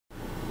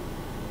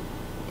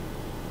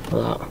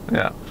Like that.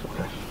 Yeah.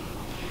 Okay.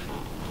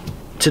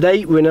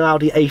 Today we're in an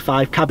Audi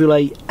A5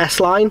 Cabriolet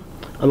S-Line,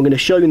 and we're going to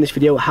show you in this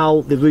video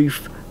how the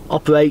roof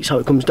operates, how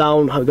it comes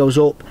down, how it goes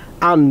up,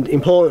 and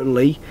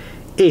importantly,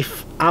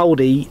 if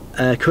Audi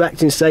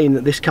correct in saying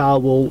that this car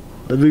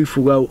the roof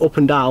will go up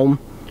and down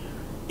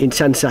in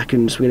 10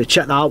 seconds. We're going to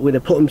check that out, we're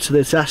going to put them to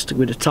the test, we're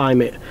going to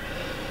time it.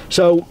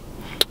 So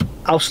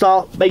I'll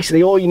start.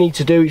 Basically all you need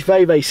to do is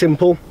very, very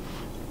simple.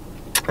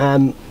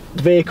 The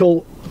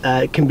vehicle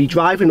can be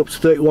driving up to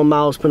 31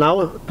 miles per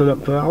hour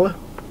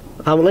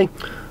apparently.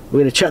 We're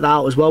going to check that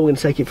out as well. We're going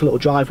to take it for a little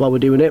drive while we're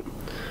doing it.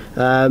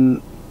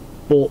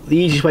 But the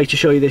easiest way to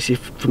show you this is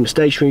from the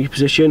stationary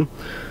position.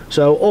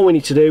 So all we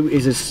need to do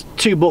is there's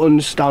two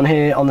buttons down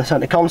here on the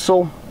centre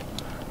console.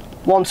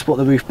 One to put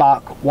the roof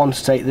back, one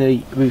to take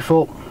the roof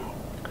up.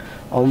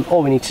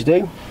 All we need to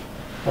do,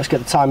 let's get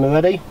the timer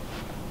ready.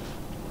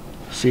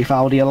 See if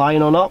Audi are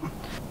lying or not.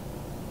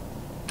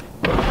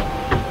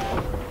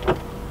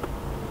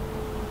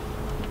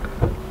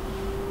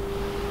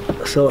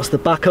 So that's the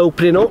back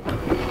opening up,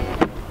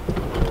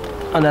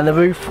 and then the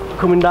roof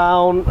coming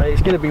down.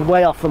 It's going to be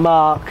way off the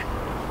mark.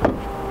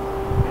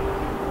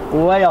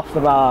 Way off the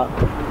mark.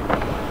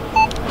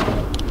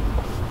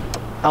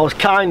 I was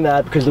kind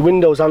there because the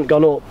windows hadn't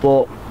gone up,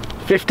 but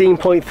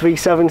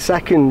 15.37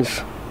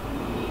 seconds.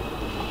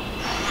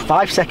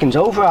 5 seconds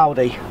over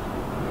Audi.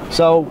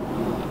 So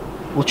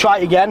we'll try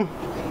it again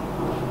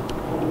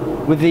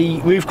with the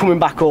roof coming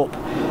back up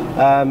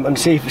and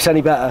see if it's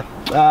any better.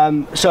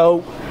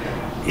 So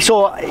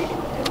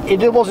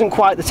it wasn't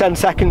quite the 10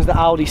 seconds that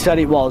Audi said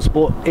it was,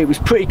 but it was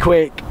pretty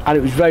quick and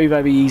it was very,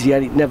 very easy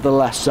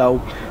nevertheless,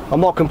 so I'm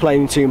not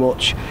complaining too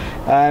much.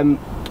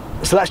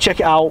 So let's check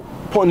it out,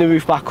 putting the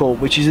roof back up,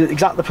 which is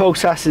the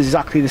process is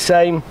exactly the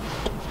same.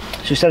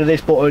 So instead of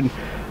this button,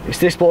 it's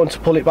this button to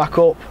pull it back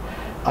up,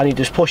 and you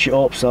just push it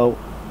up. So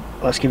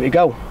let's give it a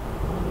go.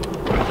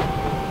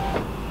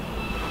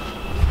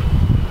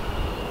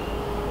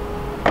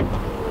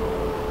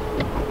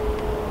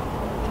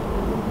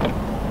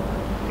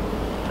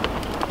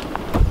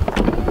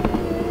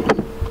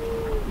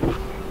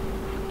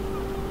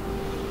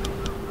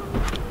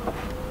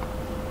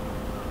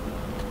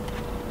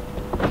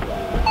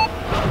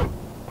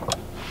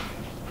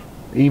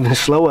 Even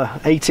slower,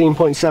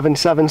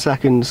 18.77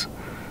 seconds.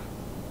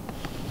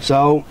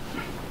 So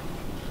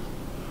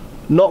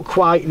not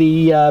quite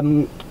the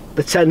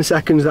 10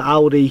 seconds that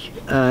Audi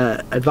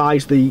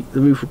advised the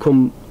roof will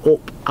come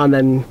up and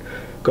then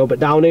go back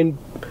down in,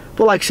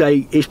 but like I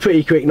say, it's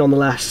pretty quick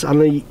nonetheless,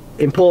 and the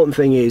important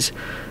thing is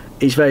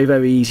it's very,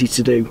 very easy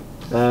to do.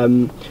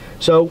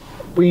 So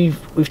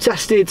we've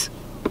tested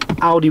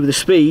Audi with the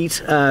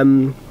speed.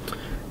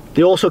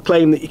 They also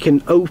claim that you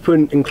can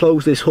open and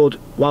close this hood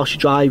whilst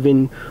you're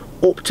driving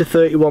up to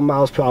 31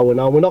 miles per hour.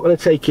 Now we're not going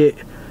to take it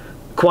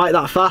quite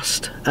that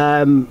fast,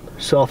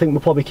 so I think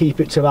we'll probably keep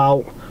it to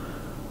about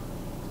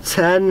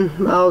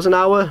 10 miles an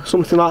hour,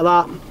 something like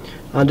that,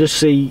 and just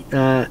see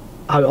how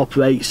it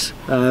operates,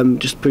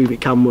 just to prove it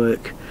can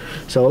work.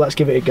 So let's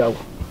give it a go.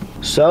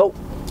 So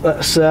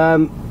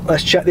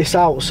let's check this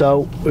out.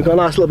 So we've got a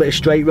nice little bit of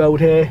straight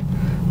road here.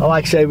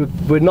 Like I say,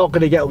 we're not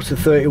going to get up to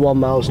 31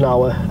 miles an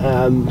hour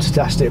to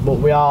test it, but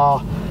we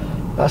are.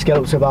 Let's get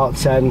up to about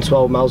 10,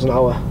 12 miles an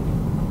hour.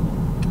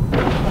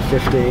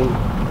 15.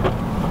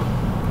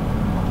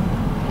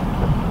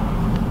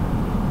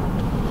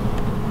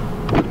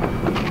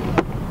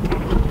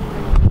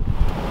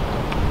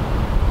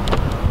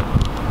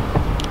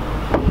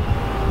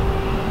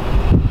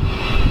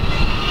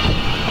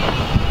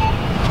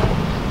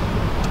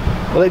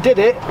 Well, it did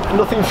it.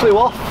 Nothing flew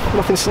off,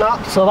 nothing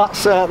snapped, so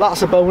that's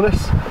a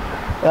bonus.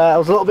 I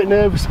was a little bit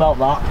nervous about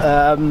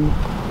that,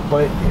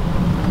 but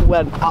it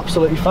went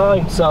absolutely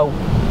fine. So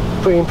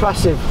pretty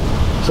impressive.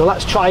 So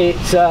let's try it,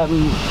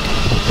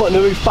 putting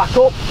the roof back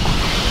up,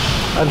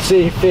 and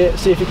see if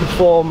it can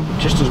perform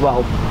just as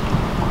well.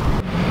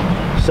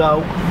 So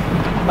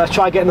let's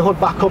try getting the hood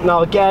back up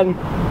now again,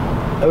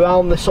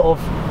 around the sort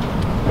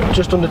of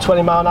just under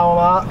 20 mile an hour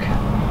mark.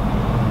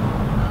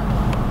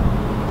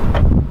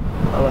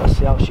 And let's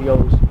see how she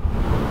goes.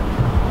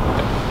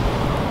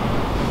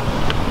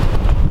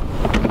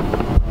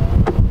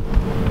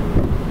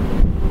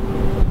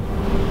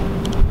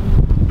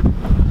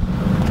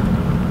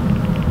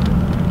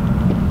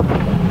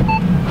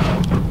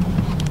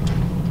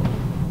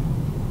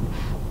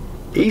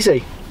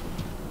 Easy.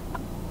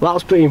 Well, that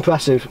was pretty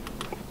impressive,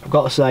 I've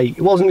got to say.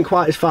 It wasn't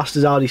quite as fast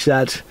as Audi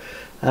said.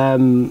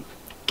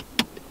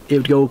 It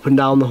would go up and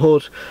down the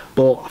hood,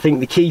 but I think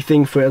the key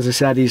thing for it, as I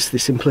said, is the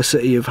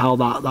simplicity of how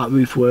that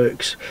roof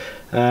works.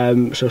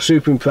 So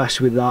super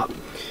impressed with that.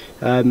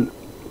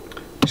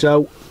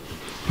 So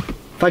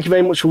thank you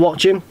very much for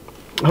watching.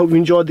 I hope you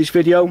enjoyed this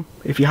video.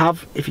 If you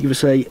have, if you give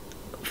us a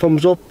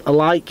thumbs up, a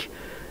like,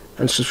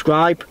 and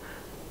subscribe,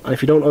 and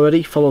if you don't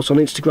already, follow us on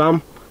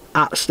Instagram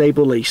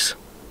 @StableLease.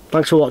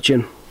 Thanks for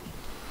watching.